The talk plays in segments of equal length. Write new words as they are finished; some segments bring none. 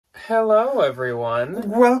Hello, everyone.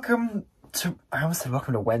 Welcome to, I almost said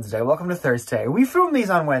welcome to Wednesday. Welcome to Thursday. We film these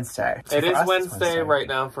on Wednesday. So it is Wednesday right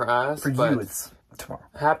now for us. For you, it's tomorrow.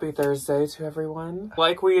 Happy Thursday to everyone.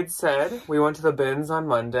 Like we had said, we went to the bins on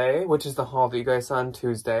Monday, which is the haul that you guys saw on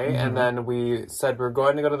Tuesday. And then we said we're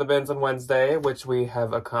going to go to the bins on Wednesday, which we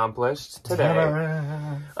have accomplished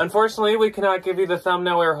today. Unfortunately, we cannot give you the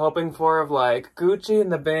thumbnail we were hoping for of like Gucci in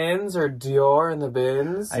the bins or Dior in the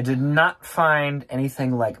bins. I did not find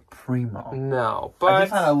anything like primo. No, but I did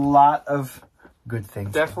find a lot of good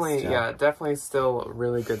things. Definitely, yeah, definitely still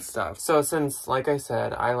really good stuff. So since, like I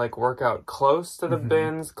said, I like work out close to the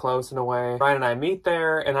bins, close and away, Ryan and I meet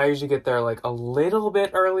there, and I usually get there like a little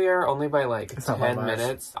bit earlier, only by like 10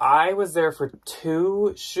 minutes. I was there for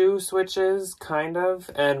 2 shoe switches, kind of,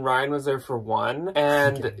 and Ryan was there for 1,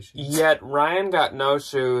 and yet Ryan got no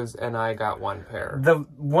shoes and I got 1 pair. The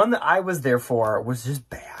one that I was there for was just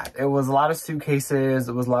bad. It was a lot of suitcases,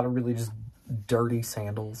 it was a lot of really just dirty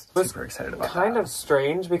sandals. Super excited about that. Kind of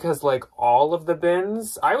strange because like all of the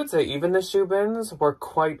bins, I would say even the shoe bins, were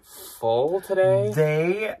quite full today.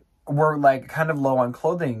 They were like kind of low on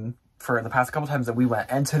clothing for the past couple times that we went,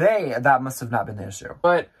 and today that must have not been the issue.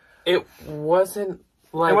 But it wasn't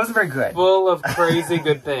like, it wasn't very good. Full of crazy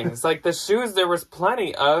good things. Like the shoes, there was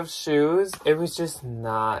plenty of shoes. It was just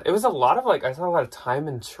not. It was a lot of like, I saw a lot of Time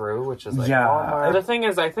and True, which is like Walmart. And the thing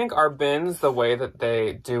is, I think our bins, the way that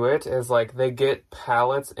they do it is like they get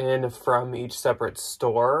pallets in from each separate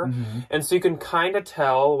store. And so you can kind of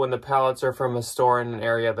tell when the pallets are from a store in an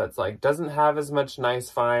area that's like doesn't have as much nice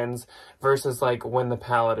finds versus like when the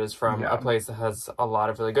pallet is from a place that has a lot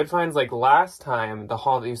of really good finds. Like last time, the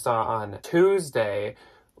haul that you saw on Tuesday,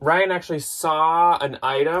 Ryan actually saw an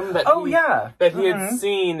item that he had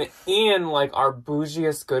seen in like our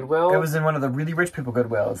bougiest Goodwill. It was in one of the really rich people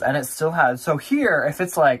Goodwills, and it still has. So here, if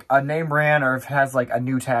it's like a name brand or if it has like a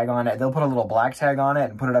new tag on it, they'll put a little black tag on it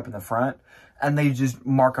and put it up in the front, and they just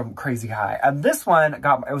mark them crazy high. And this one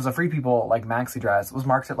it was a Free People like maxi dress. It was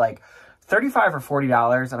marked at like $35 or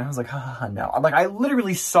 $40, and I was like, no. Like I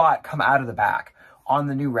literally saw it come out of the back on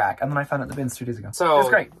the new rack, and then I found it in the bins 2 days ago. So, it was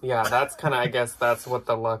great. Yeah, that's kind of, I guess that's what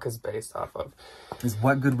the luck is based off of. Is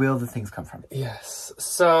what Goodwill the things come from. Yes.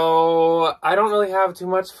 So, I don't really have too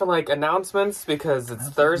much for, like, announcements because it's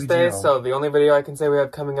Thursday, so the only video I can say we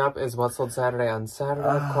have coming up is What Sold Saturday on Saturday,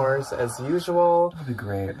 of course, as usual. That'd be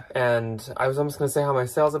great. And I was almost going to say how my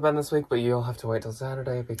sales have been this week, but you'll have to wait till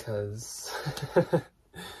Saturday because...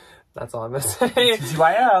 That's all I'm gonna say.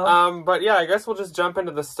 TYL. But yeah, I guess we'll just jump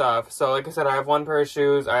into the stuff. So like I said, I have 1 pair of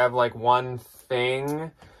shoes. I have like 1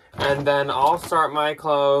 thing. And then I'll start my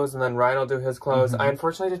clothes, and then Ryan will do his clothes. I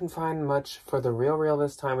unfortunately didn't find much for the Real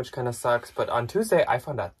this time, which kind of sucks. But on Tuesday, I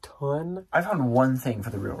found a ton. I found 1 thing for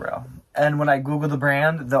the Real. And when I Googled the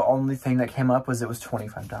brand, the only thing that came up was it was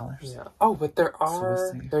 $25. Yeah. Oh, but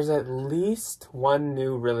there's at least 1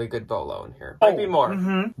 new really good BOLO in here. Might be more.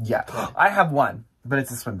 Yeah. I have 1. But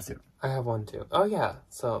it's a swimsuit. I have 1 too. Oh yeah,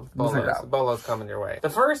 so BOLO's coming your way.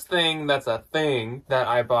 The first thing that's a thing that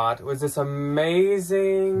I bought was this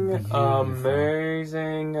amazing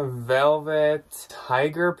velvet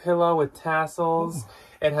tiger pillow with tassels.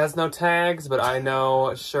 It has no tags, but I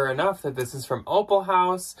know sure enough that this is from Opal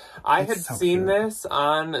House. I had seen this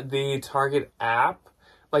on the Target app,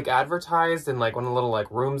 like advertised in like one of the little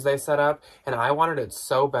like rooms they set up, and I wanted it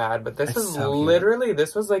so bad, but this is literally,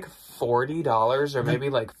 this was like $40 or maybe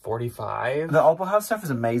like $45. The Opal House stuff is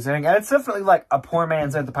amazing, and it's definitely like a poor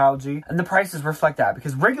man's Anthropologie, and the prices reflect that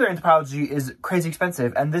because regular Anthropologie is crazy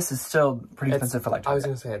expensive, and this is still pretty expensive for like I was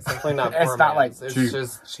gonna say it's definitely not it's poor not man's. like it's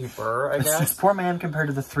just cheaper, I guess. It's just poor man compared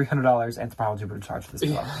to the $300 Anthropologie would charge for this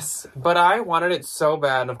pillow. Yes, but I wanted it so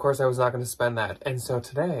bad, and of course I was not going to spend that, and so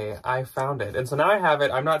today I found it, and so now I have it.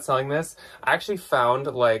 I'm not selling this. I actually found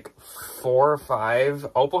like 4 or 5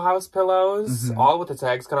 Opal House pillows, all with the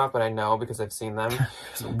tags cut off, but I know because I've seen them.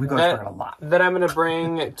 We go for it a lot. That I'm going to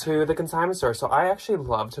bring to the consignment store. So I actually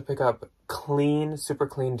love to pick up clean, super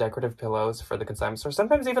clean decorative pillows for the consignment store.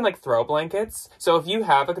 Sometimes even like throw blankets. So if you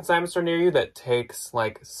have a consignment store near you that takes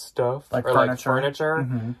like stuff like or furniture. like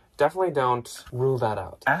furniture, definitely don't rule that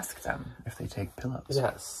out. Ask them if they take pillows.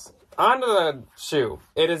 Yes. On to the shoe.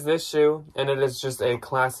 It is this shoe, and it is just a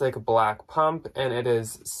classic black pump, and it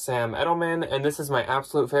is Sam Edelman, and this is my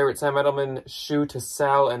absolute favorite Sam Edelman shoe to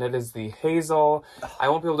sell, and it is the Hazel. I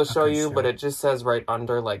won't be able to show you, but it just says right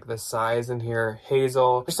under, like, the size in here,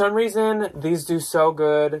 Hazel. For some reason, these do so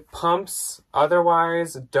good. Pumps,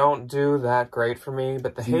 otherwise, don't do that great for me,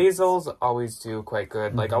 but the Hazels always do quite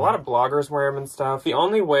good. Like, a lot of bloggers wear them and stuff. The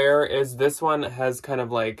only wear is this one has kind of,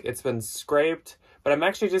 like, it's been scraped, But I'm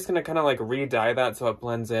actually just going to kind of like re-dye that so it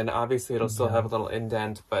blends in. Obviously, it'll still have a little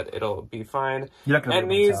indent, but it'll be fine. And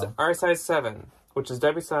these are size 7. Which is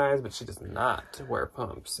Debbie's size, but she does not wear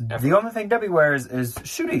pumps. Ever. The only thing Debbie wears is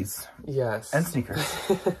shooties. Yes. And sneakers.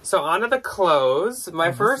 So on to the clothes.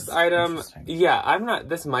 My first item,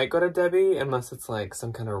 this might go to Debbie unless it's like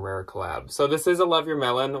some kind of rare collab. So this is a Love Your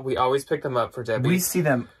Melon. We always pick them up for Debbie. We see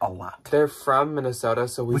them a lot. They're from Minnesota,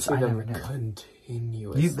 so we see them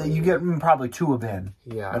continuously. You get probably 2 a bin.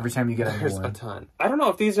 Yeah. Every time you get a new one. There's a ton. I don't know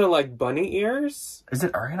if these are like bunny ears. Is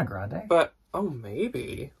it Ariana Grande? But... oh,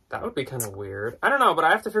 maybe. That would be kind of weird. I don't know, but I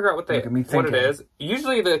have to figure out what it is.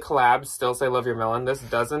 Usually the collabs still say Love Your Melon. This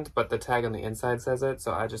doesn't, but the tag on the inside says it,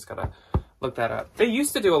 so I just gotta look that up. They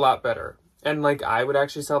used to do a lot better. And, like, I would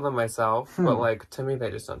actually sell them myself, but, like, to me, they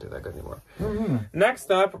just don't do that good anymore. Next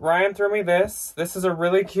up, Ryan threw me this. This is a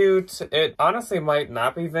really cute, it honestly might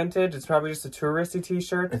not be vintage. It's probably just a touristy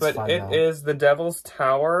t-shirt, but it is the Devil's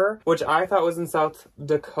Tower, which I thought was in South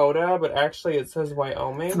Dakota, but actually it says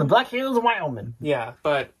Wyoming. It's in the Black Hills of Wyoming. Yeah,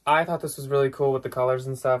 but I thought this was really cool with the colors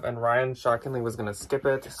and stuff, and Ryan shockingly was going to skip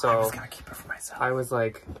it, so... I was going to keep it for myself. I was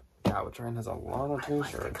like... yeah, which Ryan has a lot of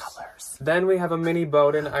t-shirts. Then we have a mini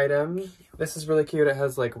Bowden item. This is really cute. It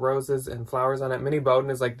has like roses and flowers on it. Mini Bowden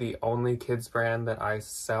is like the only kids brand that I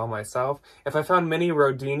sell myself. If I found Mini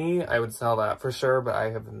Rodini, I would sell that for sure, but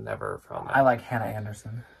I have never found that. I like Hannah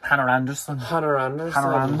Anderson. Hannah Anderson.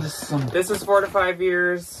 This is 4 to 5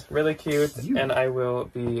 years. Really cute. And I will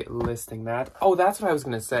be listing that. Oh, that's what I was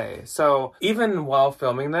going to say. So even while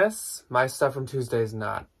filming this, my stuff from Tuesday is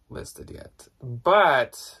not listed yet.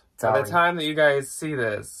 But... by the time that you guys see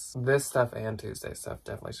this stuff and Tuesday stuff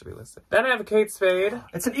definitely should be listed. Then I have a Kate Spade.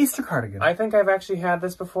 It's an Easter cardigan. I think I've actually had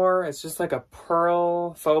this before. It's just like a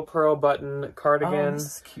faux pearl button cardigan. Oh,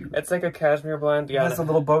 this is cute. It's like a cashmere blend. Yeah, it has a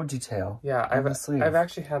little bow detail. Yeah, I've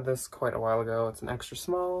actually had this quite a while ago. It's an extra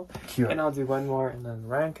small. Cute. And I'll do one more and then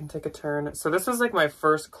Ryan can take a turn. So this was like my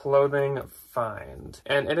first clothing find.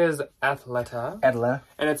 And it is Athleta.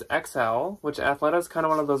 And it's XL, which Athleta is kind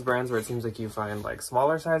of one of those brands where it seems like you find like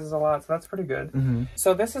smaller sizes a lot, so that's pretty good.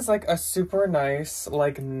 So this is like a super nice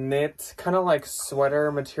like knit kind of like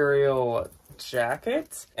sweater material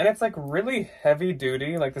jacket, and it's like really heavy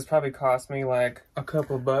duty. Like this probably cost me like a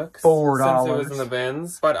couple bucks $4 since it was in the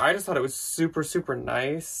bins, but I just thought it was super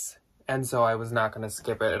nice. And so I was not going to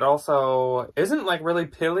skip it. It also isn't like really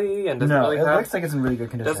pilly and doesn't really have... it looks like it's in really good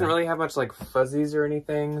condition. Doesn't really have much like fuzzies or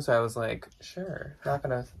anything. So I was like, sure, not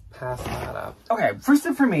going to pass that up. Okay, first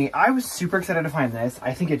up for me, I was super excited to find this.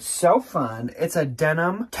 I think it's so fun. It's a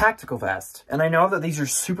denim tactical vest. And I know that these are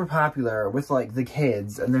super popular with like the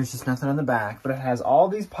kids and there's just nothing on the back, but it has all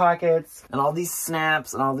these pockets and all these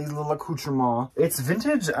snaps and all these little accoutrements. It's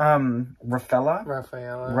vintage Raffaella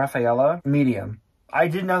medium. I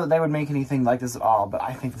didn't know that they would make anything like this at all, but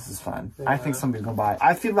I think this is fun. Yeah. I think somebody's gonna buy it.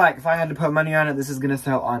 I feel like if I had to put money on it, this is gonna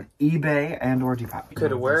sell on eBay and or Depop.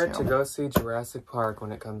 Could wear it to go see Jurassic Park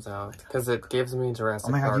when it comes out, because it gives me Jurassic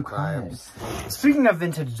Park vibes. Speaking of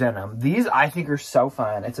vintage denim, these I think are so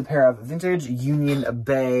fun. It's a pair of vintage Union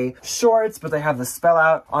Bay shorts, but they have the spell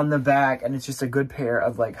out on the back, and it's just a good pair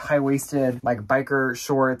of like high-waisted like biker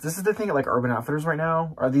shorts. This is the thing at like Urban Outfitters right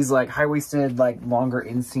now, are these like high-waisted like longer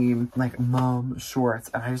inseam like mom shorts.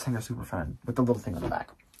 And I just think they're super fun with the little thing on the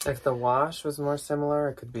back. If the wash was more similar,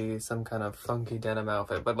 it could be some kind of funky denim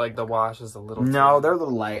outfit. But like the wash is a little... no, they're a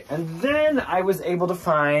little light. And then I was able to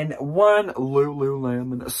find one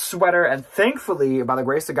Lululemon sweater. And thankfully, by the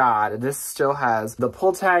grace of God, this still has the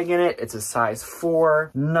pull tag in it. It's a size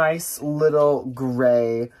 4. Nice little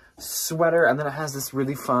gray sweater, and then it has this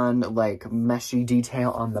really fun like meshy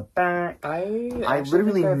detail on the back. I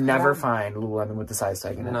literally never find Lululemon with the size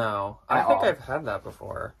tag in it. No, I think I've had that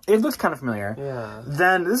before. It looks kind of familiar. Yeah.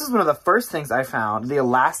 Then this is one of the first things I found. The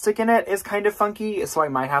elastic in it is kind of funky, so I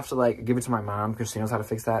might have to like give it to my mom because she knows how to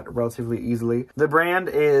fix that relatively easily. The brand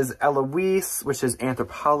is Eloise, which is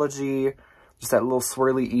Anthropologie. Just that little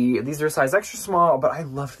swirly E. These are size extra small, but I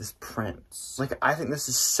love this print. Like, I think this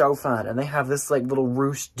is so fun. And they have this, like, little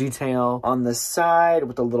ruche detail on the side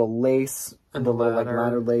with a little lace. And the little, like,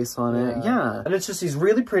 ladder lace on it. Yeah. And it's just these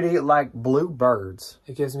really pretty, like, blue birds.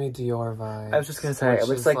 It gives me Dior vibes. I was just gonna say, it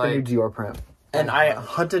looks like the new Dior print. And I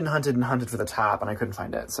hunted for the top, and I couldn't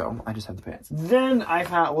find it, so I just had the pants. Then I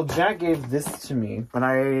found, well, Jack gave this to me, and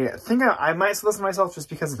I think I might sell this myself just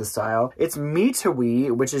because of the style. It's Me to We,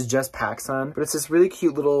 which is just PacSun, but it's this really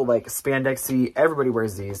cute little, like, spandexy, everybody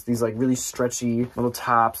wears these like, really stretchy little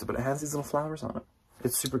tops, but it has these little flowers on it.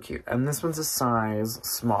 It's super cute. And this one's a size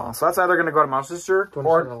small. So that's either going to go to Mom's Sister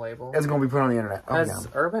or the label. It's going to be put on the internet. Has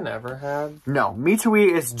Urban ever had? No. Me to We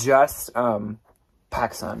is just,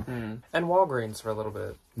 PacSun. And Walgreens for a little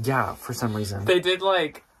bit. Yeah, for some reason. They did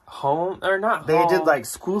like home or not they home. did like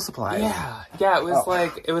school supplies. Yeah,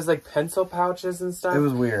 it was like pencil pouches and stuff. It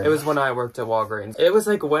was weird. It was when I worked at Walgreens. It was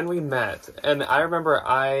like when we met, and I remember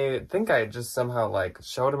I think I just somehow like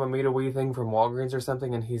showed him a Meet a Wee thing from Walgreens or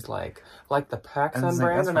something, and he's like the PacSun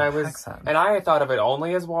brand, and I thought of it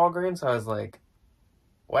only as Walgreens, so I was like,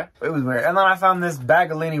 what? It was weird. And then I found this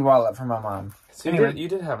Bagolini wallet from my mom. So you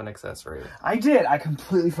did have an accessory. I did. I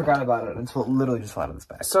completely forgot about it until it literally just fell out of this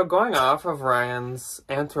bag. So going off of Ryan's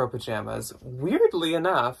Anthro pajamas, weirdly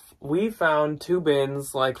enough, we found 2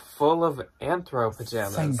 bins like full of Anthro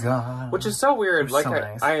pajamas. Thank God. Which is so weird. Like so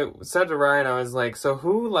nice. I said to Ryan, I was like, so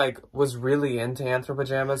who like was really into Anthro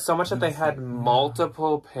pajamas? So much that they had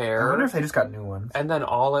multiple pairs. I wonder if they just got new ones. And then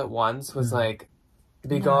all at once was like,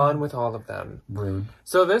 be gone with all of them. Rude.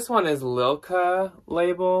 So this one is Lilka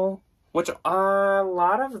label. Which, a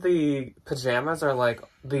lot of the pajamas are, like,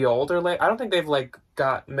 the older I don't think they've, like,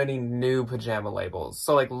 got many new pajama labels.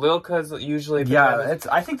 So, like, Lilka's usually... Yeah,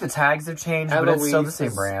 I think the tags have changed, but it's still the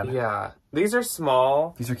same brand. Yeah. These are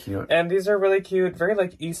small. These are cute. And these are really cute. Very,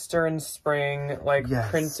 like, Eastern spring, like,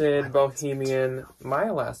 printed, bohemian. My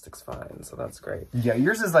elastic's fine, so that's great. Yeah,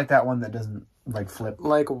 yours is, like, that one that doesn't, like, flip.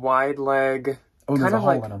 Like, wide leg... Oh, there's kind a of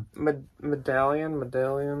hole like in them.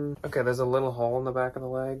 Medallion. Okay, there's a little hole in the back of the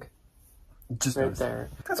leg. Just right there.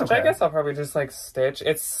 That's Which okay. I guess I'll probably just like stitch.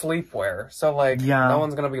 It's sleepwear, so like no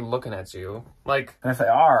one's gonna be looking at you. Like, and if they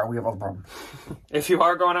are, we have all the problem. If you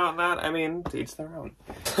are going out in that, I mean, to each their own.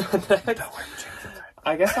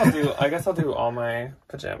 I guess I'll do all my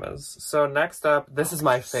pajamas. So next up, this is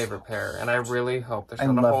my favorite pair, and I really hope there's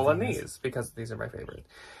not a hole in these because these are my favorite.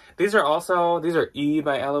 These are E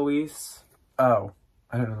by Eloise. Oh.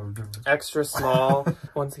 I don't know. Extra small.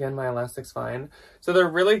 Once again, my elastic's fine. So they're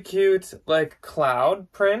really cute, like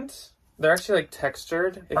cloud print. They're actually like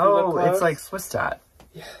textured. If you look close. It's like Swiss dot.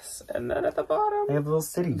 Yes, and then at the bottom, they have little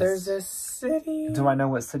cities. There's a city. Do I know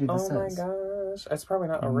what city this is? Oh my gosh, it's probably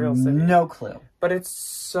not a real city. No clue. But it's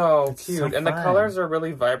so cute, so and the colors are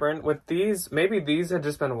really vibrant. With these, maybe these had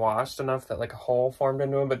just been washed enough that like a hole formed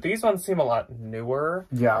into them. But these ones seem a lot newer.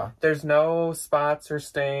 Yeah. There's no spots or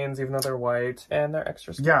stains, even though they're white, and they're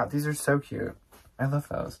extra small. Yeah, these are so cute. I love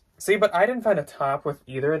those. See, but I didn't find a top with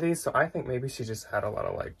either of these, so I think maybe she just had a lot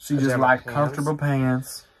of like. She just liked comfortable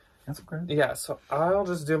pants. That's great. Yeah, so I'll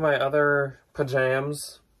just do my other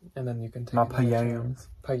pajamas, and then you can take my pajamas.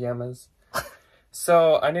 Pajamas.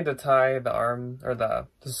 So I need to tie the arm or the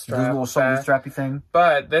strap. This little shoulder strappy thing.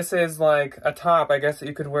 But this is like a top, I guess, that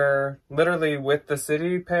you could wear literally with the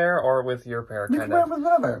city pair or with your pair, kind of. You can wear it with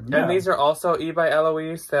whatever. Yeah. And these are also E by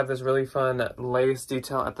Eloise. They have this really fun lace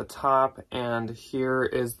detail at the top, and here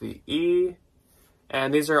is the E.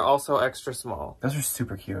 And these are also extra small. Those are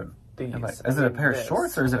super cute. These. Is it a pair of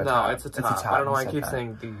shorts or is it a top? No, it's a top. I don't know why I keep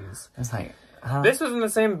saying these. It's like... This was in the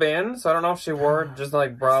same bin, so I don't know if she wore just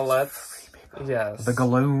like bralettes. Yes. The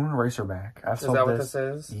Galloon Racerback. Is that what this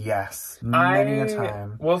is? Yes. Many a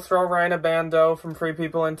time. We'll throw Ryan a bandeau from Free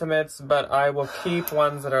People Intimates, but I will keep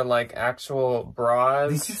ones that are like actual bras.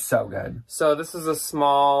 These are so good. So this is a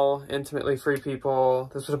small, intimately Free People.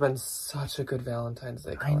 This would have been such a good Valentine's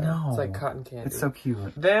Day color. I know. It's like cotton candy. It's so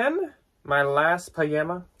cute. Then, my last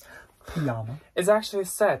pajama. Is actually a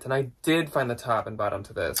set, and I did find the top and bottom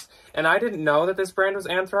to this. And I didn't know that this brand was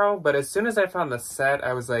Anthro, but as soon as I found the set,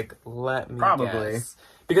 I was like, let me guess.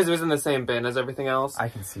 Because it was in the same bin as everything else. I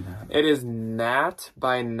can see that. It is Nat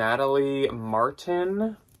by Natalie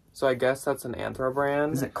Martin. So I guess that's an Anthro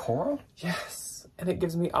brand. Is it coral? Yes. And it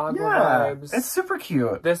gives me agua vibes. It's super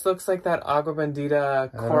cute. This looks like that Agua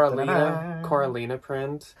Bendita Coralina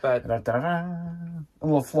print, but... A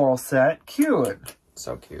little floral set. Cute.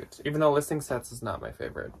 So cute. Even though listing sets is not my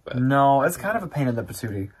favorite. But no, it's kind of a pain in the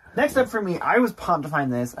patootie. Next up for me, I was pumped to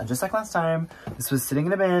find this. And just like last time, this was sitting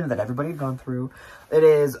in a bin that everybody had gone through. It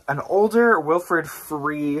is an older Wilfred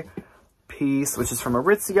Free piece, which is from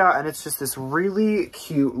Aritzia. And it's just this really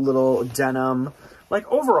cute little denim.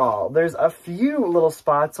 Like, overall, there's a few little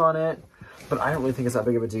spots on it. But I don't really think it's that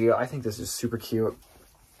big of a deal. I think this is super cute.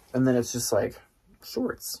 And then it's just, like,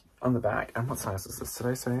 shorts on the back. And what size is this? Did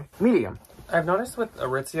I say? Medium. I've noticed with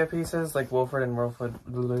Aritzia pieces, like Wilfred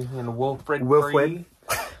Free,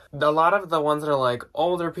 a lot of the ones that are like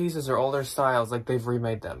older pieces or older styles, like they've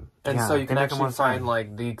remade them. And so you can actually find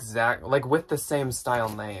like the exact, like with the same style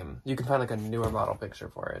name, you can find like a newer model picture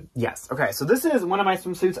for it. Yes. Okay. So this is one of my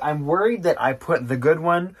swimsuits. I'm worried that I put the good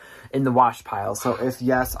one in the wash pile. So if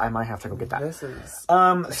yes, I might have to go get that. This is...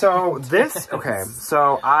 So this, okay.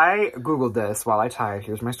 So I Googled this while I typed.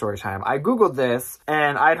 Here's my story time. I Googled this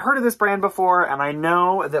and I'd heard of this brand before. And I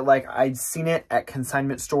know that like I'd seen it at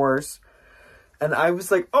consignment stores. And I was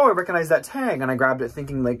like, oh, I recognize that tag. And I grabbed it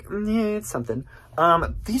thinking like, yeah, it's something.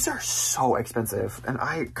 These are so expensive. And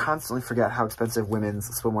I constantly forget how expensive women's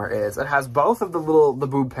swimwear is. It has both of the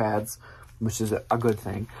boob pads, which is a good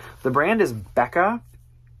thing. The brand is Becca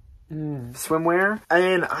swimwear.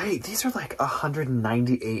 And these are like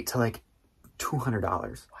 $198 to like $200.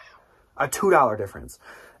 Wow. A $2 difference.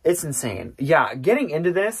 It's insane. Yeah, getting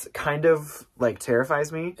into this kind of like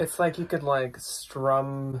terrifies me. It's like you could like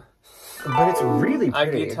strum... But it's really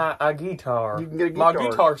pretty. A guitar. You can get a guitar. My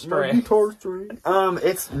guitar string. My guitar string.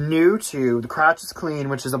 It's new too. The crotch is clean,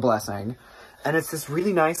 which is a blessing. And it's this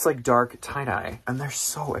really nice, like, dark tie-dye. And they're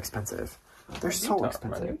so expensive. They're so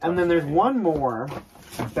expensive. And then there's one more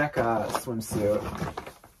Becca swimsuit.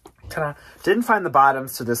 Ta-da. Didn't find the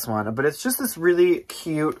bottoms to this one, but it's just this really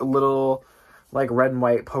cute little, like, red and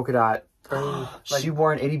white polka dot. She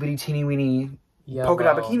wore an itty-bitty teeny-weeny polka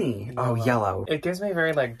dot bikini. Oh, yellow. It gives me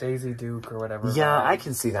very, like, Daisy Duke or whatever. Yeah, I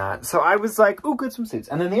can see that. So I was like, ooh, good swimsuits.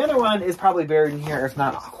 And then the other one is probably buried in here, if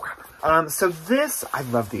not, oh, crap. So this, I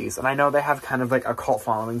love these. And I know they have kind of, like, a cult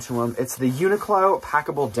following to them. It's the Uniqlo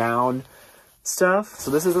packable down stuff.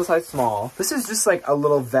 So this is a size small. This is just, like, a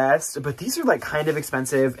little vest. But these are, like, kind of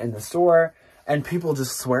expensive in the store. And people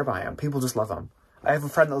just swear by them. People just love them. I have a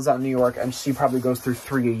friend that lives out in New York, and she probably goes through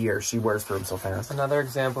 3 a year. She wears through them so fast. Another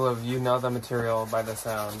example of you know the material by the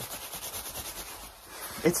sound.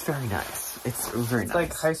 It's very nice. It's very nice. It's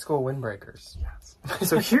like high school windbreakers. Yes.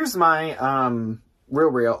 So here's my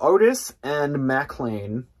real Otis and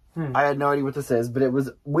Maclean. I had no idea what this is, but it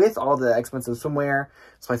was with all the expensive swimwear,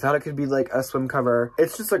 so I thought it could be like a swim cover.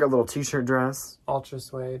 It's just like a little t-shirt dress. Ultra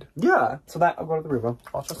suede. Yeah, so that, I'll go to the reveal.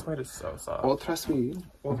 Ultra suede is so soft. Ultra suede.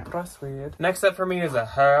 Ultra suede. Next up for me is a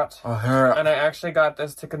hat. A hat. And I actually got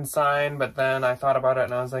this to consign, but then I thought about it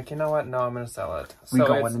and I was like, you know what? No, I'm going to sell it. We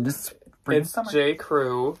go in and just... It's J.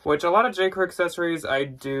 Crew, which a lot of J. Crew accessories I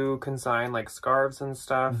do consign, like scarves and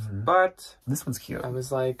stuff, but... This one's cute. I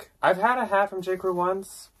was like, I've had a hat from J. Crew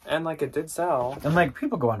once, and like it did sell. And like,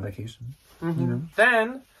 people go on vacation. You know?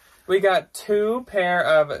 Then, we got 2 pair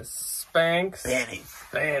of Spanx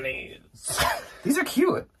Fannies. These are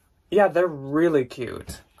cute. Yeah, they're really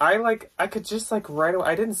cute. I could just like right away,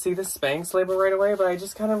 I didn't see the Spanx label right away, but I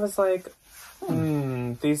just kind of was like,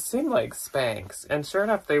 these seem like Spanx. And sure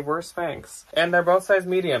enough, they were Spanx. And they're both size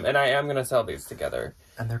medium, and I am going to sell these together.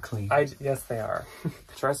 And they're clean. Yes, they are.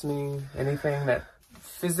 Trust me, anything that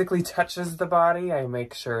physically touches the body, I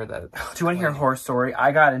make sure that... Do you want to hear a horror story?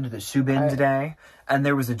 I got into the shoe bin today, and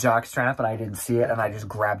there was a jock strap, and I didn't see it, and I just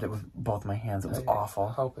grabbed it with both my hands. It was awful.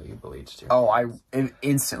 I hope that you bleached your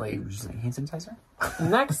instantly, just like hand sanitizer.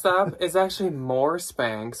 Next up is actually more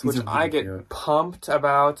Spanx, which I get pumped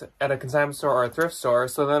about at a consignment store or a thrift store,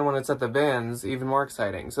 so then when it's at the bins, even more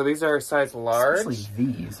exciting. So these are size large. Especially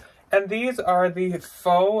these. And these are the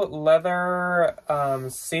faux leather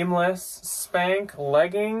seamless Spank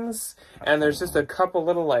leggings. And there's just a couple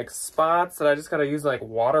little like spots that I just gotta use like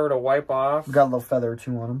water to wipe off. Got a little feather or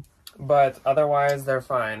two on them. But otherwise they're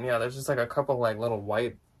fine. Yeah, there's just like a couple like little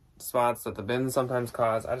white spots that the bins sometimes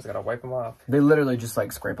cause. I just gotta wipe them off. They literally just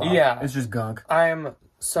like scrape off. Yeah. It's just gunk. I'm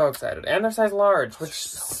so excited. And they're size large, which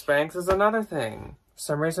Spanx is another thing. For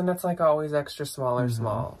some reason it's like always extra small or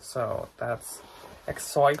small. So that's...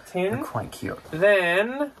 exciting. They're quite cute.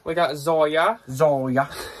 Then we got Zoya.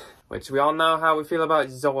 Which we all know how we feel about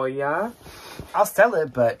Zoya. I'll sell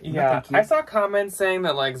it, but yeah. I saw comments saying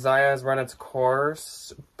that like Zaya has run its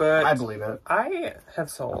course, but I believe it. I have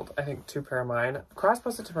sold, I think, 2 pair of mine.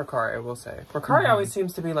 Cross-posted to Mercari, I will say. Mercari always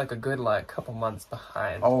seems to be like a good like couple months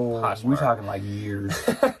behind. Oh, we're talking like years.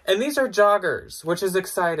 And these are joggers, which is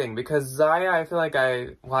exciting because Zaya, I feel like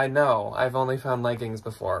I know I've only found leggings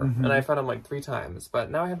before, and I found them like 3 times, but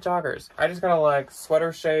now I have joggers. I just gotta like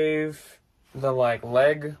sweater shave the like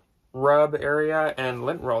leg rub area and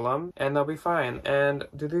lint roll them, and they'll be fine. And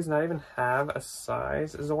do these not even have a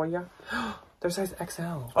size, Zoya? They're size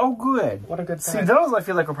XL. Oh, good. What a good size. See, those I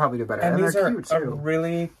feel like will probably do better. And these they're are cute, a too.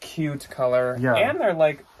 really cute color. Yeah. And they're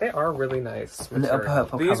like, they are really nice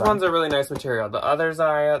material. These ones are really nice material. The other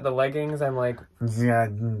Zaya, the leggings, I'm like... yeah,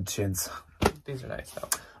 chins. These are nice, though.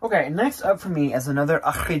 Okay, next up for me is another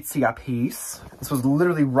Achitsia piece. This was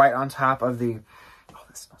literally right on top of the... Oh,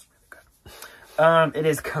 this smells It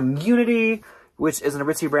is Community, which is an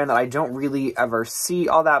Aritzia brand that I don't really ever see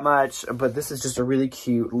all that much, but this is just a really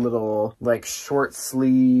cute little, like, short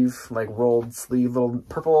sleeve, like, rolled sleeve, little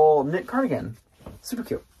purple knit cardigan. Super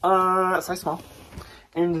cute. Size small.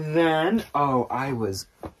 And then, oh, I was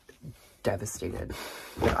devastated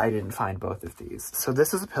that I didn't find both of these. So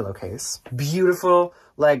this is a pillowcase. Beautiful,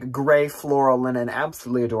 like, gray floral linen.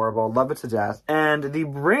 Absolutely adorable. Love it to death. And the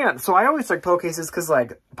brand, so I always like pillowcases because,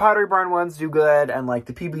 like, Pottery Barn ones do good, and, like,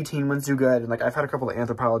 the PB Teen ones do good, and, like, I've had a couple of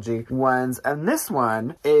Anthropologie ones. And this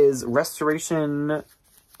one is Restoration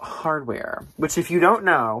Hardware, which, if you don't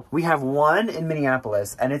know, we have one in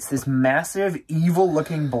Minneapolis, and it's this massive,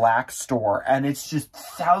 evil-looking black store, and it's just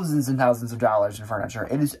thousands and thousands of dollars in furniture.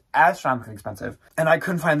 It is astronomically expensive, and I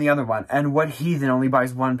couldn't find the other one. And what heathen only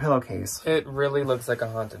buys one pillowcase? It really looks like a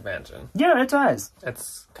haunted mansion. Yeah, it does.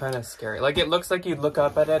 It's kind of scary. Like, it looks like you'd look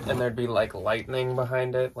up at it, and there'd be, like, lightning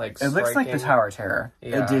behind it, like, It looks like the Tower of Terror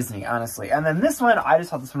at Disney, honestly. And then this one, I just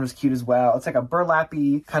thought this one was cute as well. It's like a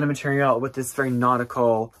burlappy kind of material with this very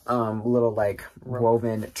nautical little, like,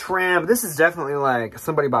 woven trim. This is definitely, like,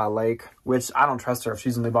 somebody by a lake, which I don't trust her if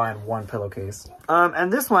she's only buying one pillowcase.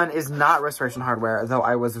 And this one is not Restoration Hardware, though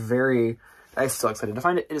I was still excited to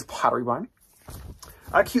find it. It is Pottery Barn.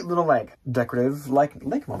 A cute little, like, decorative, like,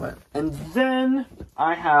 lake moment. And then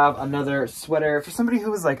I have another sweater for somebody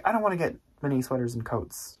who was like, I don't want to get many sweaters and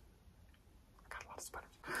coats. I got a lot of sweaters.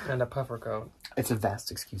 And a puffer coat. It's a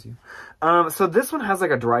vest, excuse you. So this one has,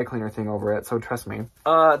 like, a dry cleaner thing over it, so trust me.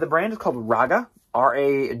 The brand is called Raga.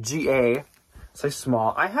 R-A-G-A. Size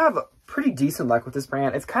small. I have pretty decent luck with this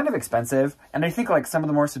brand. It's kind of expensive, and I think, like, some of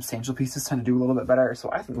the more substantial pieces tend to do a little bit better, so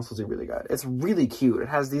I think this will do really good. It's really cute. It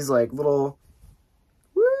has these, like, little...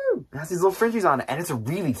 Woo! It has these little fringes on it, and it's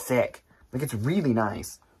really thick. Like, it's really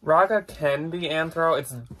nice. Raga can be anthro.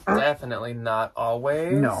 It's definitely not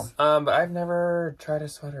always. No. But I've never tried a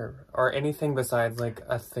sweater or anything besides, like,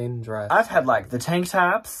 a thin dress. I've had, like, the tank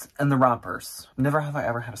tops and the rompers. Never have I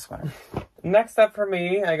ever had a sweater. Next up for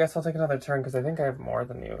me, I guess I'll take another turn because I think I have more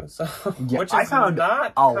than you. So, yeah, which is I found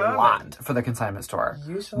not a lot for the consignment store.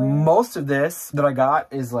 Usually, most of this that I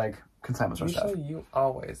got is, like, consignment store stuff. Usually you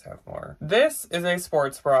always have more. This is a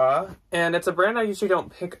sports bra, and it's a brand I usually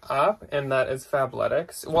don't pick up, and that is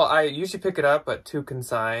Fabletics. Well, I usually pick it up, but to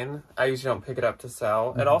consign. I usually don't pick it up to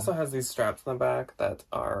sell. It also has these straps on the back that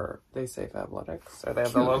they say Fabletics, or they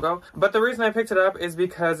have the logo. But the reason I picked it up is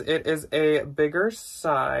because it is a bigger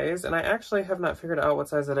size, and I actually have not figured out what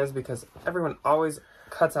size it is because everyone always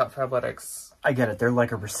cuts out Fabletics. I get it. They're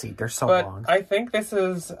like a receipt. They're so long. But I think this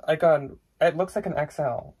is like it looks like an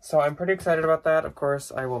XL, so I'm pretty excited about that. Of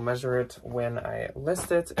course, I will measure it when I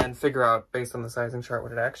list it and figure out, based on the sizing chart,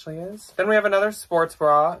 what it actually is. Then we have another sports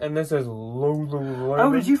bra, and this is Lululemon.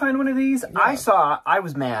 Oh, did you find one of these? Yeah. I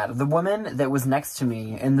was mad. The woman that was next to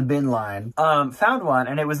me in the bin line found one,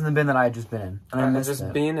 and it was in the bin that I had just been in. And I missed it.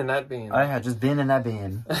 Just been in that bin. I had just been in that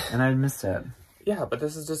bin, and I missed it. Yeah, but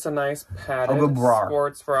this is just a nice padded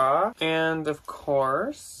sports bra. And, of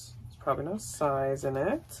course... probably no size in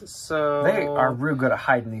it, so... They are real good at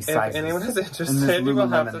hiding these sizes. If anyone is interested, you will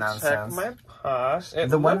have to check my Posh.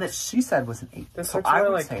 The one that she said was an 8, so I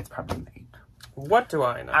would say it's probably an 8. What do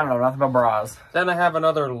I know? I don't know, nothing about bras. Then I have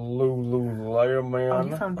another Lululemon. Oh,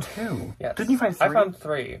 you found 2. Yes. Didn't you find 3? I found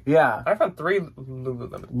 3. Yeah. I found 3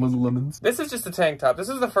 Lululemons. Lululemons. This is just a tank top. This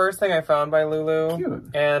is the first thing I found by Lulu.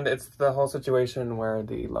 Cute. And it's the whole situation where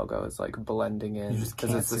the logo is, like, blending in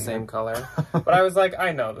because it's the same color. But I was like,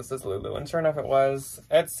 I know this is Lulu. And sure enough, it was.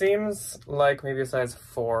 It seems like maybe a size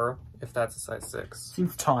 4. If that's a size 6.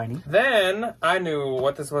 Seems tiny. Then, I knew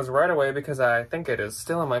what this was right away because I think it is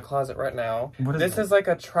still in my closet right now. What is this? Is like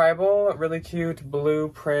a tribal, really cute blue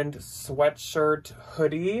print sweatshirt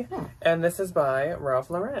hoodie. And this is by Ralph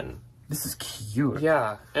Lauren. This is cute.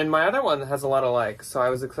 Yeah. And my other one has a lot of likes, so I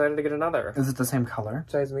was excited to get another. Is it the same color?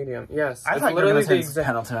 Size medium. Yes. I thought you were going to say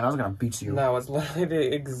Pendleton and I was going to beat you. No, it's literally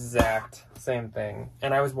the exact same thing.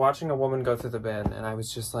 And I was watching a woman go through the bin, and I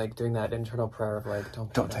was just, like, doing that internal prayer of, like,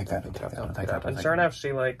 don't take that. And sure enough,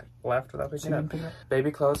 she, like, left without picking up.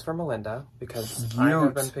 Baby clothes for Melinda, because I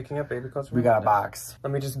have been picking up baby clothes for Melinda. We got a box.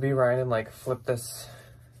 Let me just be Ryan and, like, flip this.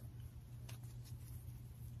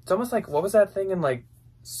 It's almost like, what was that thing in, like,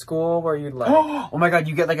 school where you'd, like... Oh my god,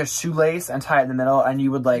 you get, like, a shoelace and tie it in the middle, and you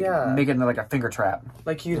would, like, make it into, like, a finger trap.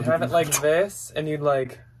 Like, you'd have it like this, and you'd,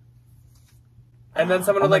 like... And then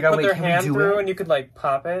someone would, like, put their hand through, and you could, like,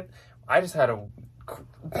 pop it. I just had a...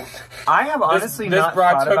 I have honestly not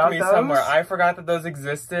thought about those. This bra took me somewhere. I forgot that those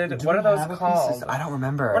existed. What are those called? I don't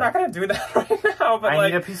remember. We're not going to do that right now, but, I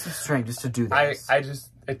need a piece of string just to do this.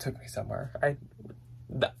 It took me somewhere.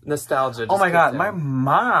 nostalgia. Oh my god, my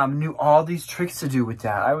mom knew all these tricks to do with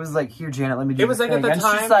that. I was like, here, Janet, let me do it. It was like at the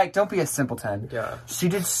time. She's like, don't be a simpleton. Yeah. She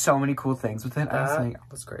did so many cool things with it. I was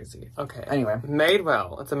like, was crazy. Okay. Anyway.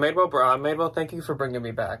 Madewell. It's a Madewell bra. Madewell, thank you for bringing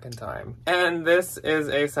me back in time. And this is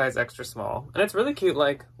a size extra small. And it's really cute,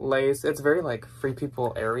 like, lace. It's very, like, Free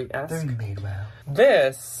People airy-esque. Very Madewell.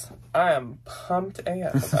 This, I am pumped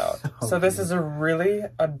AF about. So this is a really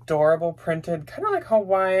adorable printed, kind of like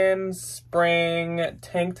Hawaiian spring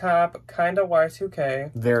tank top, kind of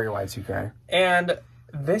Y2K. Very Y2K. And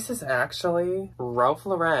this is actually Ralph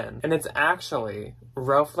Lauren. And it's actually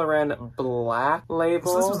Ralph Lauren Black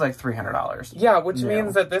Label. So this was like $300. Yeah, which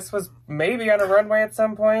means that this was maybe on a runway at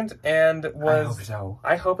some point and was... I hope so.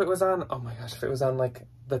 I hope it was on... Oh my gosh, if it was on like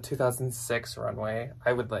the 2006 runway,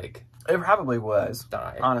 I would like... It probably was.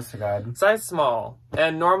 Die. Honest to God. Size small.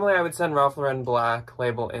 And normally I would send Ralph Lauren Black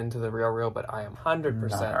Label into the Real, but I am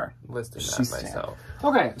 100% listing that myself.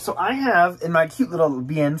 Okay, so I have in my cute little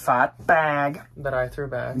Bien Fat bag. That I threw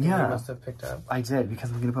back. Yeah. You must have picked up. I did, because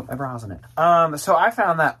I'm going to put my bras in it. So I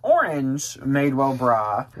found that orange Madewell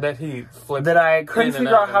bra. That he flipped. That I couldn't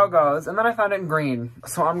figure out how it goes. And then I found it in green.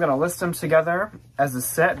 So I'm going to list them together as a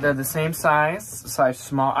set. They're the same size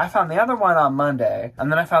small. I found the other one on Monday.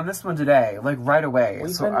 And then I found this one today, like right away.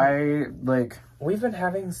 We've been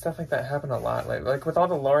having stuff like that happen a lot, like with all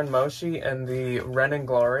the Lauren Moshi and the Ren and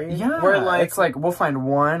Glory. Yeah, where it's like we'll find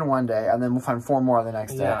one day, and then we'll find 4 more the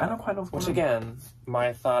next day. I don't quite know. Which again,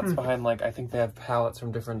 my thoughts behind I think they have palettes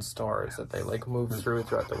from different stores that they move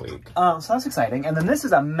throughout the week. So that's exciting. And then this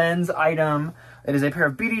is a men's item. It is a pair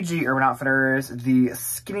of BDG Urban Outfitters, the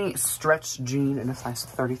skinny stretch jean in a size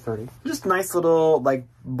 30-30. Just nice little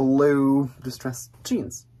blue distressed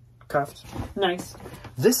jeans. Cuffed. Nice.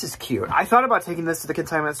 This is cute. I thought about taking this to the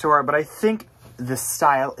consignment store, but I think the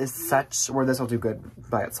style is such where this will do good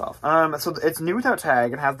by itself. So it's new without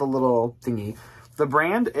tag and has the little thingy. The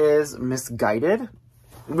brand is Misguided,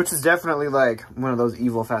 which is definitely one of those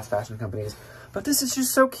evil fast fashion companies. But this is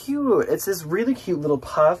just so cute. It's this really cute little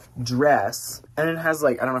puff dress. And it has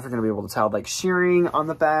I don't know if you're going to be able to tell, shearing on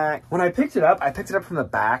the back. When I picked it up from the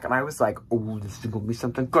back and I was like, oh, this is going to be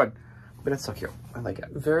something good. But it's so cute. I like it.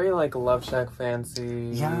 Very Love Shack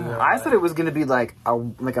fancy. Yeah. I thought it was gonna be an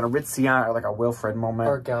Aritzia or a Wilfred moment.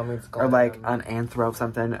 Or Gal Meets Glam. Or an Anthro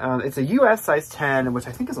something. It's a US size 10, which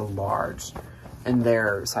I think is a large in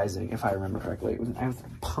their sizing, if I remember correctly. I was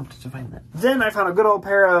pumped to find that. Then I found a good old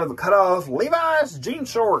pair of cut-off Levi's jean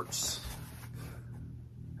shorts.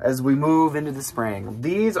 As we move into the spring.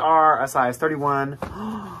 These are a size 31.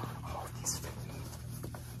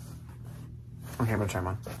 Okay, I'm gonna try them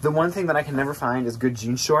on. The one thing that I can never find is good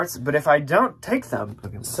jean shorts, but if I don't take them...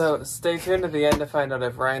 So, stay tuned to the end to find out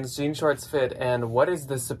if Ryan's jean shorts fit and what is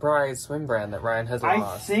the surprise swim brand that Ryan has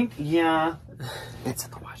lost. I think, yeah... It's in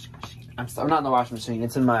the washing machine. I'm not in the washing machine.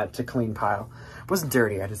 It's in my to-clean pile. It wasn't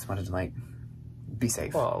dirty. I just wanted to, be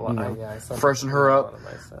safe. Well, yeah, I freshen her up.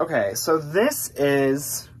 Okay, so this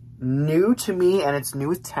is... new to me, and it's new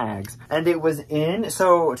with tags. And it was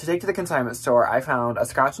so to take to the consignment store, I found a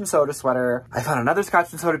Scotch and Soda sweater. I found another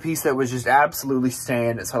Scotch and Soda piece that was just absolutely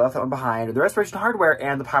stained, so I left that one behind. The Restoration Hardware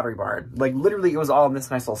and the Pottery Barn. Literally, it was all in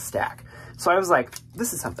this nice little stack. So I was like,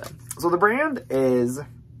 this is something. So the brand is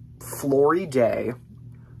Flory Day.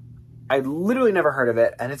 I literally never heard of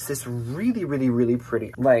it, and it's this really, really, really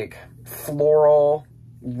pretty, floral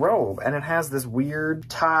robe, and it has this weird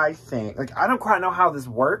tie thing. I don't quite know how this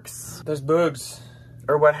works. There's bugs.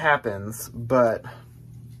 Or what happens, but...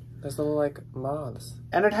 There's little, moths.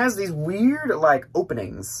 And it has these weird,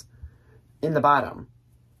 openings in the bottom.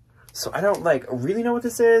 So I don't, really know what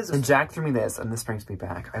this is. And Jack threw me this, and this brings me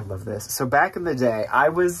back. I love this. So back in the day, I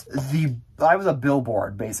was a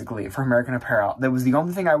billboard, basically, for American Apparel. That was the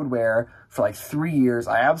only thing I would wear for 3 years.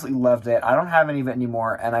 I absolutely loved it. I don't have any of it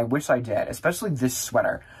anymore, and I wish I did. Especially this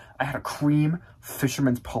sweater. I had a cream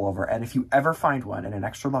fisherman's pullover, and if you ever find one in an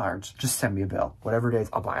extra large, just send me a bill. Whatever it is,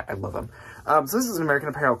 I'll buy it. I love them. So this is an American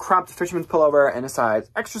Apparel cropped fisherman's pullover in a size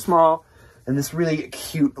extra small. And this really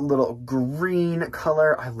cute little green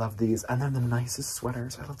color. I love these. And they're the nicest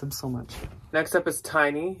sweaters. I love them so much. Next up is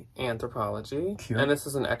Tiny Anthropology. Cute. And this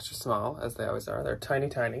is an extra small, as they always are. They're tiny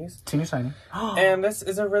tinies. Teeny tiny. And this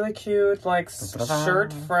is a really cute,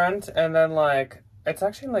 shirt front. And then, it's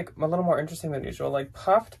actually, a little more interesting than usual.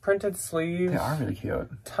 Puffed printed sleeves. They are really cute.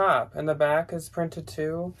 Top. And the back is printed,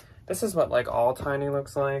 too. This is what like all tiny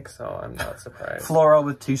looks like, so I'm not surprised. Floral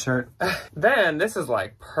with t-shirt. Then this is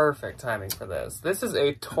like perfect timing for this. This is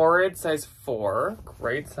a Torrid size 4,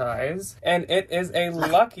 great size, and it is a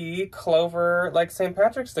Lucky Clover like St.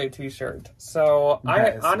 Patrick's Day t-shirt. So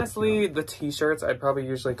I honestly, the t-shirts I'd probably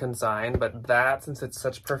usually consign, but that, since it's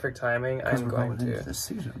such perfect timing, I'm going to. This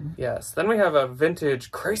season. Yes. Then we have a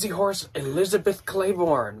vintage Crazy Horse Elizabeth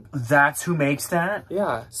Claiborne. That's who makes that?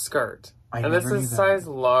 Yeah, skirt. And this is size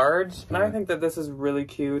large, and I think that this is really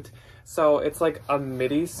cute. So it's like a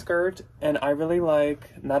midi skirt, and I really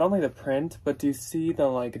like not only the print, but do you see the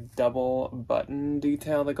like double button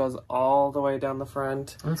detail that goes all the way down the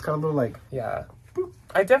front? And it's got a little like... Yeah. Boop.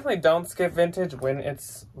 I definitely don't skip vintage when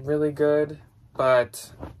it's really good,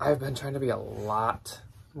 but I've been trying to be a lot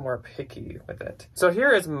more picky with it. So here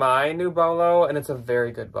is my new Bolo, and it's a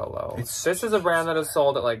very good Bolo. This is a brand that is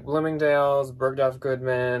sold at like Bloomingdale's, Bergdorf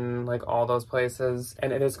Goodman, like all those places,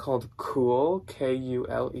 and it is called Cool,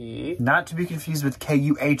 K-U-L-E. Not to be confused with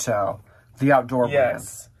K-U-H-O, the outdoor brand.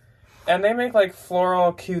 Yes. And they make like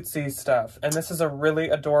floral cutesy stuff, and this is a really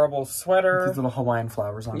adorable sweater. With these little Hawaiian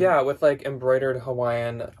flowers on it. Yeah, with like embroidered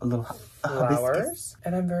Hawaiian flowers,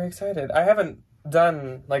 and I'm very excited. I haven't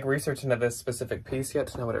done like research into this specific piece yet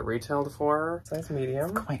to know what it retailed for. Size medium.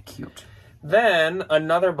 It's quite cute. Then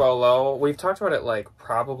another Bolo. We've talked about it like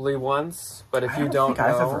probably once, but if you don't know,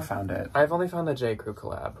 I've ever found it. I've only found the J. Crew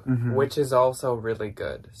collab, which is also really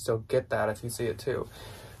good. So get that if you see it too.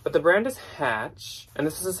 But the brand is Hatch, and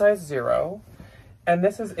this is a size 0. And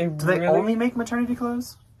this is a Do they only make maternity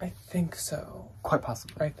clothes? I think so. Quite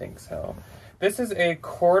possibly. I think so. This is a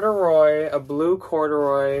corduroy, a blue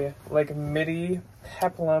corduroy, like midi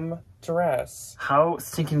peplum dress. How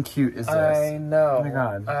stinking cute is this? I know. Oh my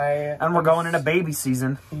god. And we're going into baby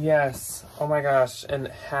season. Yes. Oh my gosh. And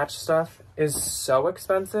Hatch stuff is so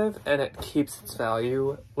expensive, and it keeps its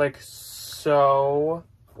value like so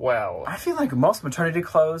well. I feel like most maternity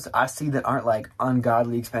clothes I see that aren't like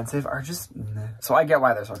ungodly expensive are just... Nah. So I get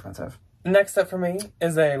why they're so expensive. Next up for me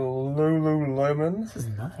is a Lululemon. This is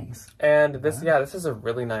nice. And this, this is a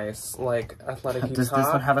really nice, like, athletic top. Does this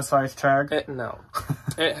one have a size tag? No.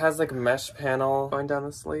 It has, like, mesh panel going down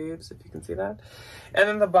the sleeves, if you can see that. And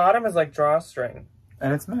then the bottom is, like, drawstring.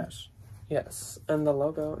 And it's mesh. Yes. And the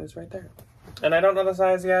logo is right there. And I don't know the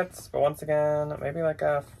size yet, but once again, maybe, like,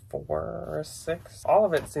 a 4 or a 6. All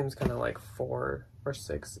of it seems kind of like 4 or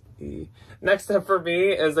 6E. Next up for me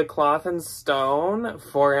is a Cloth and Stone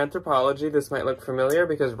for Anthropology. This might look familiar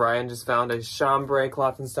because Ryan just found a chambray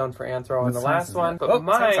Cloth and Stone for Anthro in the last one, but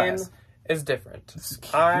mine is different.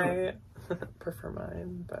 I prefer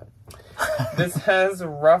mine, but this has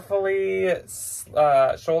ruffly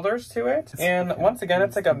shoulders to it, and once again,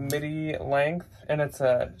 it's like a midi length, and it's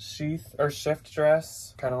a sheath or shift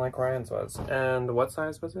dress, kind of like Ryan's was. And what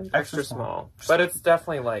size was it? Extra small. But it's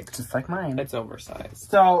definitely like... just like mine. It's oversized.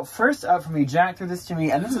 So, first up for me, Jack threw this to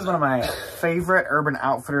me, and this is one of my favorite Urban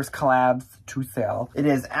Outfitters collabs to sell. It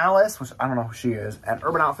is Alice, which I don't know who she is, and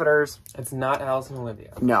Urban Outfitters. It's not Alice and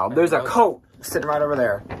Olivia. No, there's a coat sitting right over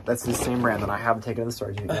there. That's the same brand that I haven't taken to the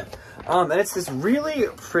storage unit yet. And it's this really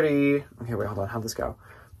pretty... Okay, wait, hold on. How'd this go?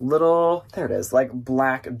 Little... There it is. Like,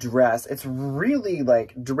 black dress. It's really,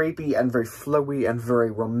 like, drapey and very flowy and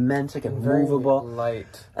very romantic and movable.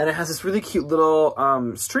 Light. And it has this really cute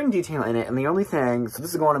little string detail in it. And the only thing... So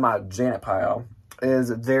this is going in my Janet pile. Is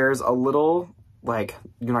there's a little... Like,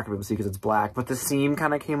 you're not going to be able to see because it's black. But the seam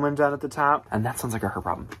kind of came undone at the top. And that sounds like her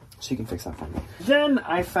problem. She can fix that for me. Then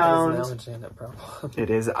I found... It is now a Janet problem. It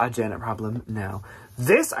is a Janet problem now.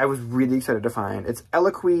 This I was really excited to find. It's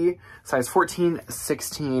Eloquy, size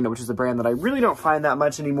 14-16, which is a brand that I really don't find that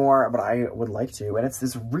much anymore, but I would like to. And it's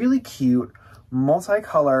this really cute,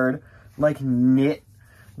 multicolored, like knit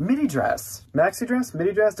midi dress. Maxi dress?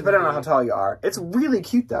 Midi dress? Depending on how tall you are. It's really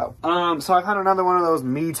cute though. So I found another one of those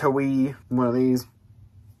me to we, one of these.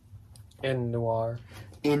 In noir.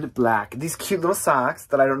 In black. These cute little socks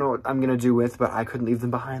that I don't know what I'm going to do with, but I couldn't leave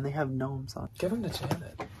them behind. They have gnomes on. Give them to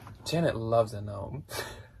Janet. Janet loves a gnome.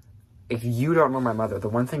 If you don't know my mother, the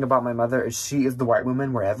one thing about my mother is she is the white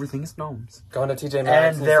woman where everything is gnomes. Going to TJ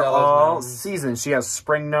Maxx and they're all seasons. She has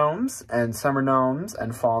spring gnomes and summer gnomes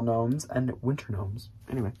and fall gnomes and winter gnomes.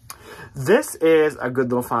 Anyway, this is a good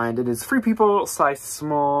little find. It is Free People, size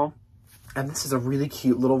small. And this is a really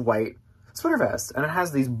cute little white sweater vest. And it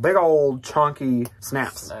has these big old chunky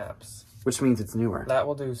snaps. Which means it's newer. That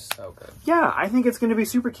will do so good. Yeah, I think it's going to be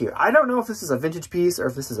super cute. I don't know if this is a vintage piece or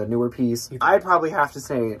if this is a newer piece. I'd probably have to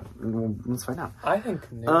say, let's find out. I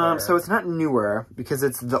think newer. So it's not newer because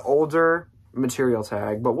it's the older material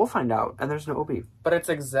tag, but we'll find out. And there's no OB. But it's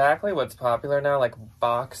exactly what's popular now, like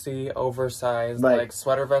boxy, oversized, like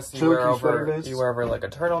sweater vests you wear over like a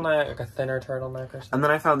turtleneck, like a thinner turtleneck or something. And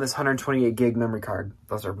then I found this 128 gig memory card.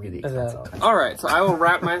 Those are really expensive. All right, so I will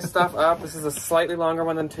wrap my stuff up. This is a slightly longer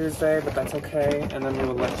one than Tuesday, but that's okay. And then we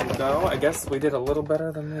will let you go. I guess we did a little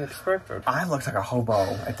better than we expected. I looked like a hobo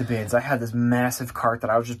at the bins. I had this massive cart that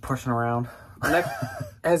I was just pushing around.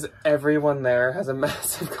 As everyone there has a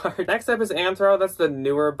massive cart. Next up is Anthro. That's the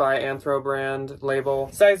newer by Anthro brand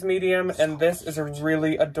label. Size medium, and this is a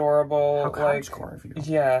really adorable, cottagecore of you.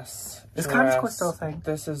 Yes. Is cottagecore still a thing?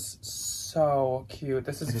 This is so cute.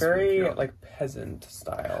 This is very like peasant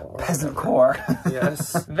style. Peasant core.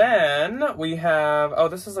 Yes. Then we have, oh,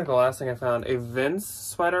 this is like the last thing I found. A Vince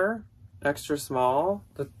sweater, extra small.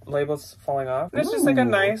 The label's falling off. It's just like a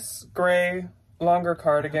nice gray longer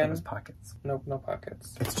cardigan. There's pockets. Nope, no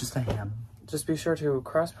pockets. It's just a ham. Just be sure to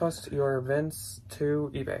cross-post your Vince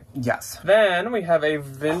to eBay. Yes. Then we have a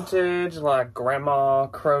vintage, like, grandma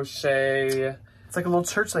crochet. It's like a little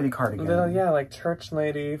church lady cardigan. Like church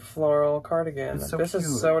lady floral cardigan. It's so this cute.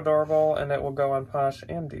 Is so adorable, and it will go on Posh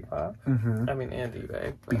and Depop. I mean, and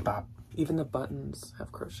eBay. Bebop. Even the buttons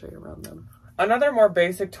have crochet around them. Another more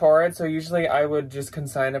basic Torrid, so usually I would just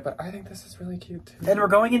consign it, but I think this is really cute too. And we're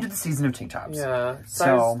going into the season of tank tops. Yeah,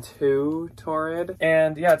 size 2 Torrid.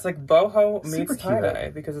 And yeah, it's like boho meets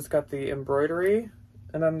tie-dye because it's got the embroidery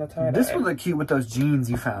and then the tie-dye. This would look cute with those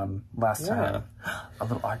jeans you found last time. A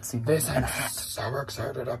little artsy. This I'm so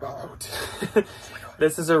excited about.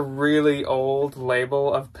 This is a really old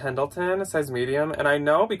label of Pendleton, size medium, and I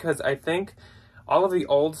know because I think all of the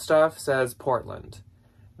old stuff says Portland.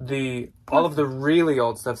 All of the really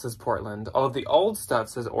old stuff says Portland. All of the old stuff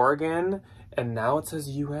says Oregon. And now it says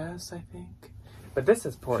US, I think. But this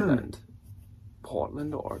is Portland.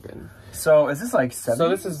 Portland, Oregon. So is this like 70s? So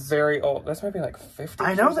this is very old. This might be like 50s.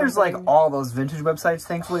 I know there's like all those vintage websites,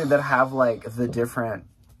 thankfully, that have like the different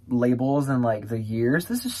labels and like the years.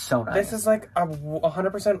 This is so nice. This is like a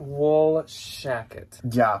 100% wool shacket.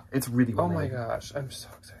 Yeah, it's really Oh my gosh, I'm so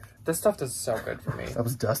excited. This stuff does so good for me. That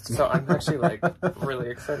was dusty. So I'm actually like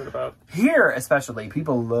really excited about. Here especially,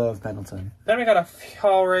 people love Pendleton. Then we got a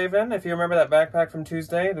Fjallraven. If you remember that backpack from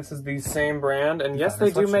Tuesday, this is the same brand. And yes,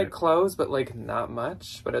 they do make clothes, but like not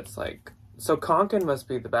much. But it's like, so Konkin must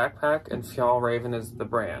be the backpack and Fjallraven is the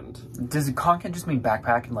brand. Does Konkin just mean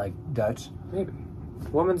backpack in like Dutch? Maybe.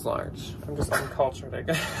 Woman's large. I'm just uncultured, I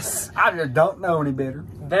guess. I just don't know any better.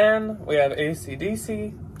 Then we have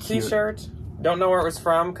AC/DC t-shirt. Don't know where it was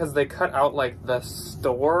from because they cut out like the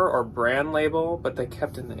store or brand label, but they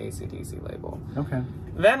kept in the AC/DC label. Okay.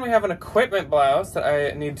 Then we have an equipment blouse that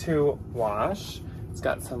I need to wash. It's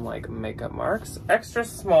got some like makeup marks, extra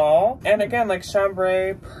small, and again like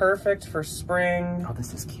chambray, perfect for spring. Oh,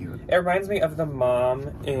 this is cute. It reminds me of the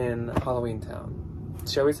mom in Halloween Town.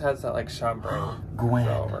 She always has that like chambray. Gwen.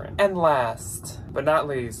 Over it. And last but not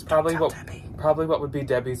least, probably what would be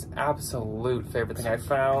Debbie's absolute favorite thing I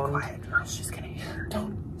found. Quiet, or she's gonna hear.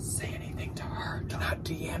 Don't say anything to her. Do not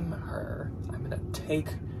DM her. I'm gonna take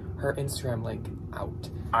her Instagram link out.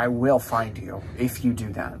 I will find you if you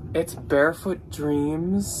do that. It's Barefoot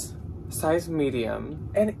Dreams, size medium.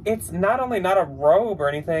 And it's not only not a robe or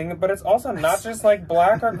anything, but it's also not just like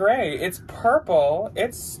black or gray. It's purple,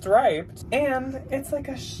 it's striped, and it's like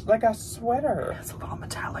a sweater. It's a little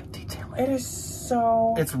metallic detailing. It is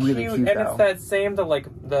so It's really cute and though. it's that same, the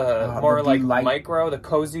more like micro, the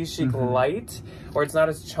cozy chic light, where it's not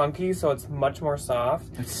as chunky, so it's much more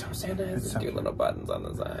soft. It's so soft. And it has cute little buttons on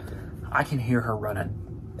the side. I can hear her running.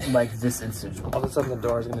 Like this instant. All of a sudden the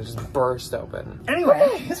door is gonna just burst open.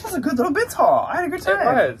 Anyway, this was a good little bits haul. I had a good time.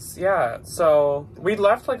 It was, yeah. So we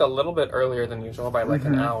left like a little bit earlier than usual by like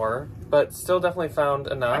an hour, but still definitely found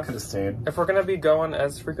enough. I could have stayed. If we're gonna be going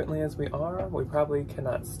as frequently as we are, we probably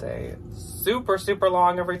cannot stay super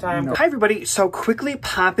long every time. No. Hi everybody, so quickly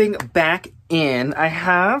popping back in, I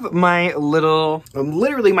have my little,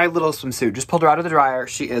 literally my little swimsuit. Just pulled her out of the dryer.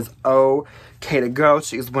 She is okay to go.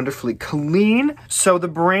 She is wonderfully clean. So the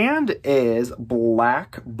brand is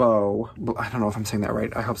Black Bow. I don't know if I'm saying that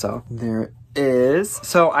right. I hope so. There it is.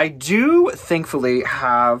 So I do thankfully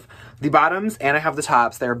have the bottoms and I have the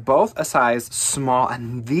tops. They're both a size small,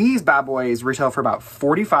 and these bad boys retail for about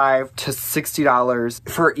 $45 to $60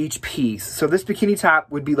 for each piece. So this bikini top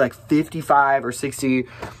would be like $55 or $60.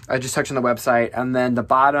 I just checked on the website, and then the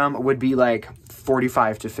bottom would be like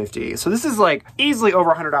 $45 to $50. So this is like easily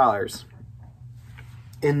over $100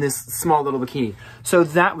 in this small little bikini. So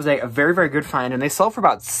that was a very, very good find, and they sell for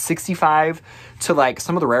about $65 to like,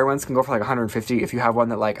 some of the rare ones can go for like $150 if you have one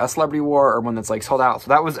that like a celebrity wore or one that's like sold out. So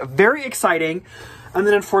that was very exciting. And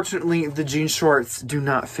then unfortunately, the jean shorts do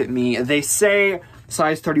not fit me. They say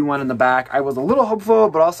size 31 in the back. I was a little hopeful,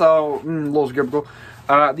 but also a little skeptical.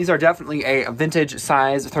 These are definitely a vintage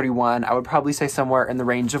size 31. I would probably say somewhere in the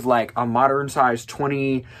range of like a modern size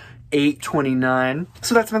 28, 29.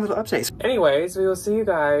 So that's my little update. Anyways, we will see you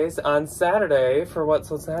guys on Saturday for What's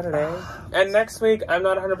Sold Saturday. And next week, I'm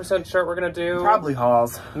not 100% sure what we're going to do. Probably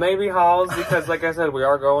hauls. Maybe hauls, because like I said, we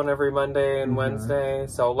are going every Monday and Wednesday.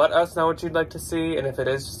 So let us know what you'd like to see. And if it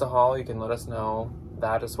is just a haul, you can let us know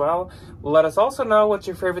that as well. Let us also know what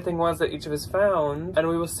your favorite thing was that each of us found. And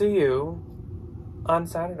we will see you on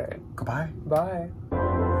Saturday. Goodbye. Bye.